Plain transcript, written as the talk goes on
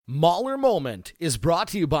Mauler Moment is brought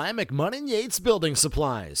to you by McMunn & Yates Building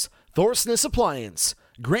Supplies, Thorsness Appliance,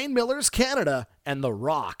 Grain Millers Canada, and The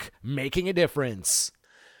Rock, making a difference.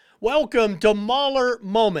 Welcome to Mauler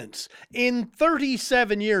Moments. In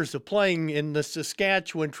 37 years of playing in the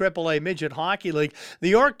Saskatchewan AAA Midget Hockey League,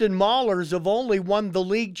 the Yorkton Maulers have only won the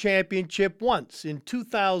league championship once, in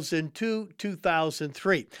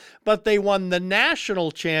 2002-2003. But they won the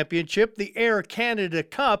national championship, the Air Canada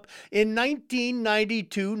Cup, in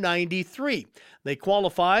 1992-93. They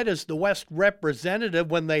qualified as the West representative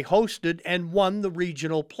when they hosted and won the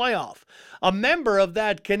regional playoff. A member of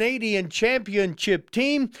that Canadian championship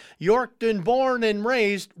team, Yorkton born and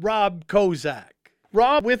raised Rob Kozak.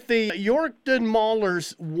 Rob, with the Yorkton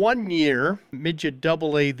Maulers 1 year, Midget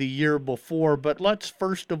AA the year before, but let's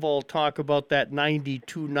first of all talk about that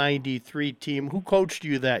 92-93 team. Who coached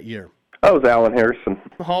you that year? That was Alan Harrison.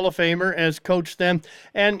 Hall of Famer as coached them.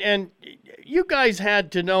 And you guys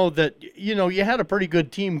had to know that, you had a pretty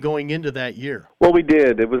good team going into that year. Well, we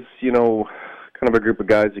did. It was, kind of a group of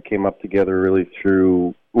guys that came up together really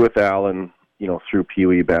with Alan, through Pee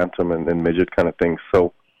Wee, Bantam, and Midget kind of thing.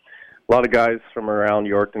 So a lot of guys from around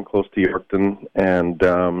Yorkton, close to Yorkton, and,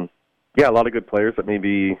 a lot of good players that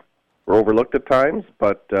maybe were overlooked at times,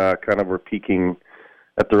 but kind of were peaking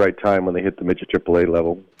at the right time when they hit the Midget AAA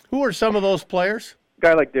level. Who are some of those players? A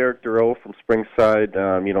guy like Derek Dureau from Springside,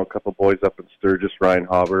 a couple boys up in Sturgis, Ryan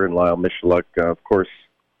Hauber and Lyle Michaluk. Of course,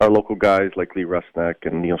 our local guys like Lee Rusnak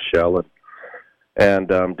and Neil Schell and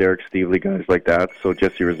Derek Stevely, guys like that. So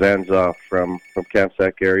Jesse Rosanza from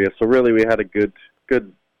Kamsack area. So really we had a good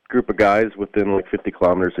group of guys within like 50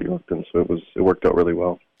 kilometers of Yorkton, so it worked out really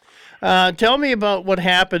well. Tell me about what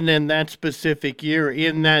happened in that specific year,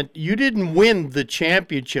 in that you didn't win the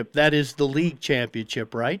championship. That is the league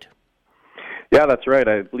championship, right? Yeah, that's right.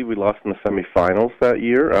 I believe we lost in the semifinals that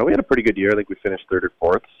year. We had a pretty good year. I think we finished third or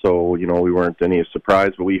fourth, so, we weren't any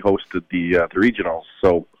surprise, but we hosted the regionals.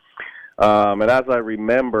 So, and as I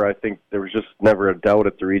remember, I think there was just never a doubt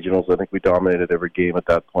at the regionals. I think we dominated every game at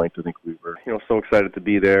that point. I think we were, so excited to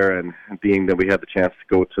be there, and being that we had the chance to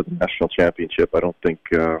go to the national championship, I don't think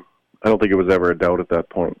it was ever a doubt at that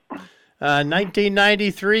point.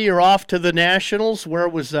 1993, you're off to the Nationals. Where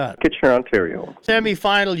was that? Kitchener, Ontario.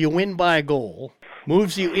 Semi-final, you win by a goal.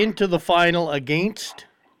 Moves you into the final against?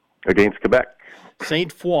 Against Quebec.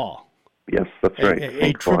 Saint Foy. Yes, that's right.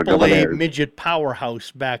 A AAA midget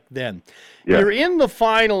powerhouse back then. Yeah. You're in the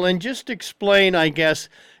final, and just explain, I guess,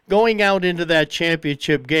 going out into that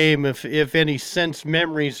championship game, if any sense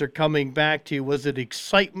memories are coming back to you. Was it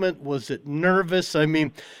excitement? Was it nervous? I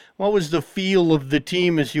mean, what was the feel of the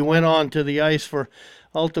team as you went on to the ice for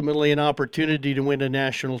ultimately an opportunity to win a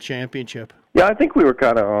national championship? Yeah, I think we were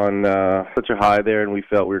kind of on such a high there, and we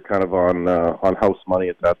felt we were kind of on house money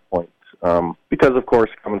at that point. Because, of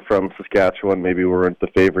course, coming from Saskatchewan, maybe we weren't the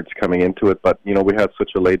favorites coming into it, but, we had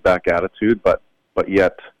such a laid-back attitude, but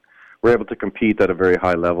yet we're able to compete at a very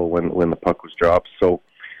high level when the puck was dropped. So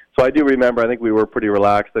I do remember, I think we were pretty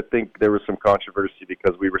relaxed. I think there was some controversy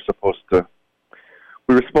because we were supposed to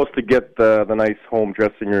get the nice home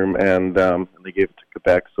dressing room, and they gave it to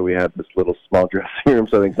Quebec, so we had this little small dressing room.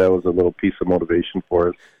 So I think that was a little piece of motivation for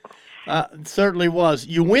us. It certainly was.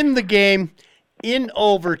 You win the game in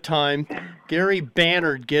overtime. Gary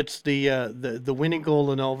Bannard gets the winning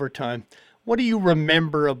goal in overtime. What do you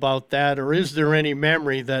remember about that, or is there any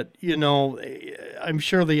memory that, I'm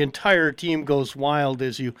sure the entire team goes wild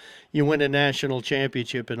as you win a national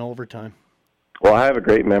championship in overtime? Well, I have a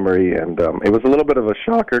great memory, and it was a little bit of a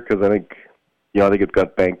shocker because I think it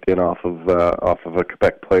got banked in off of a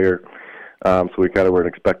Quebec player, so we kind of weren't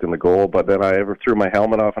expecting the goal. But then I threw my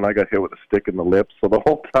helmet off, and I got hit with a stick in the lip. So the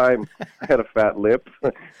whole time I had a fat lip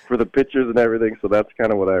for the pictures and everything. So that's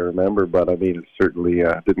kind of what I remember. But I mean, certainly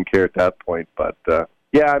didn't care at that point. But there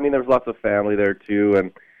was lots of family there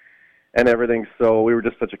too, and everything. So we were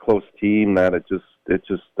just such a close team that it just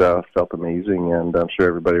felt amazing, and I'm sure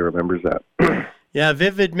everybody remembers that. Yeah,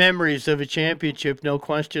 vivid memories of a championship, no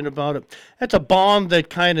question about it. That's a bond that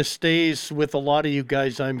kind of stays with a lot of you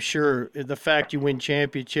guys, I'm sure. The fact you win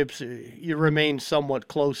championships, you remain somewhat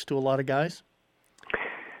close to a lot of guys?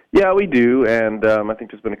 Yeah, we do, and I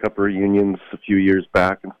think there's been a couple of reunions a few years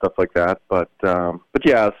back and stuff like that. But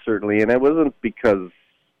yeah, certainly, and it wasn't because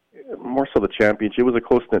more so the championship. It was a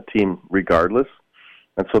close-knit team regardless,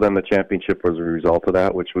 and so then the championship was a result of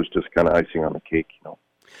that, which was just kind of icing on the cake,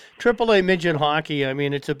 AAA midget hockey, I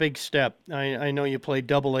mean, it's a big step. I know you played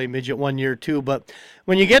AA midget 1 year too, but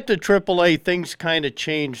when you get to AAA, things kind of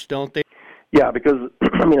change, don't they? Yeah, because,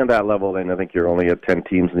 at that level, then I think you're only at 10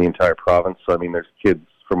 teams in the entire province. So, there's kids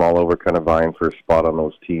from all over kind of vying for a spot on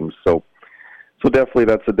those teams. So So definitely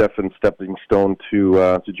that's a definite stepping stone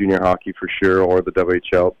to junior hockey for sure, or the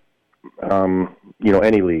WHL,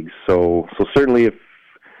 any leagues. So certainly if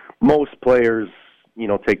most players,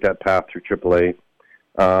 take that path through AAA,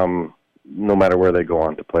 no matter where they go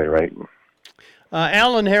on to play, right?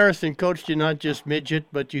 Alan Harrison coached you not just midget,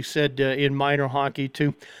 but you said in minor hockey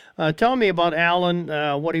too. Tell me about Alan,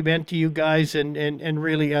 what he meant to you guys, and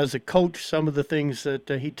really as a coach, some of the things that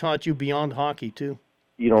he taught you beyond hockey too.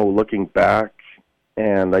 Looking back,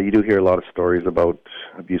 and you do hear a lot of stories about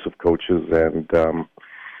abusive coaches and,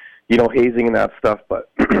 hazing and that stuff, but,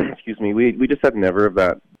 excuse me, we just had never of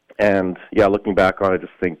that. And, looking back on it, I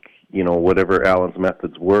just think, whatever Alan's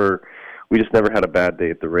methods were, we just never had a bad day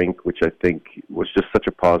at the rink, which I think was just such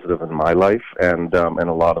a positive in my life and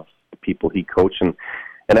a lot of the people he coached.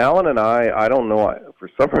 And Alan and I don't know, for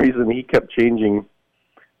some reason he kept changing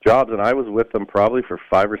jobs, and I was with him probably for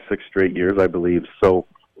 5 or 6 straight years, I believe. So,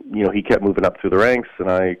 he kept moving up through the ranks, and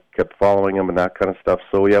I kept following him and that kind of stuff.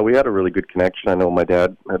 So, we had a really good connection. I know my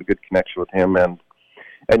dad had a good connection with him, and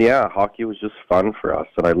hockey was just fun for us.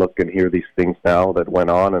 And I look and hear these things now that went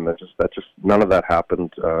on, and that just none of that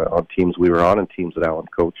happened on teams we were on and teams that Alan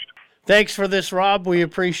coached. Thanks for this, Rob. We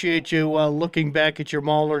appreciate you looking back at your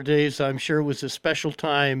Mauler days. I'm sure it was a special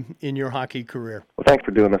time in your hockey career. Well, thanks for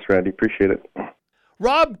doing this, Randy. Appreciate it.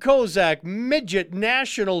 Rob Kozak, midget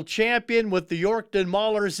national champion with the Yorkton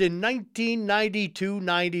Maulers in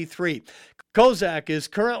 1992-93. Kozak is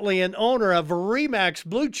currently an owner of Remax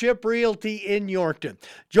Blue Chip Realty in Yorkton.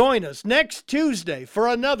 Join us next Tuesday for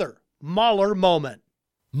another Mauler Moment.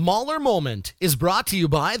 Mauler Moment is brought to you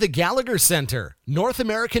by the Gallagher Center, North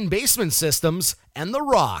American Basement Systems, and The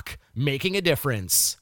Rock, making a difference.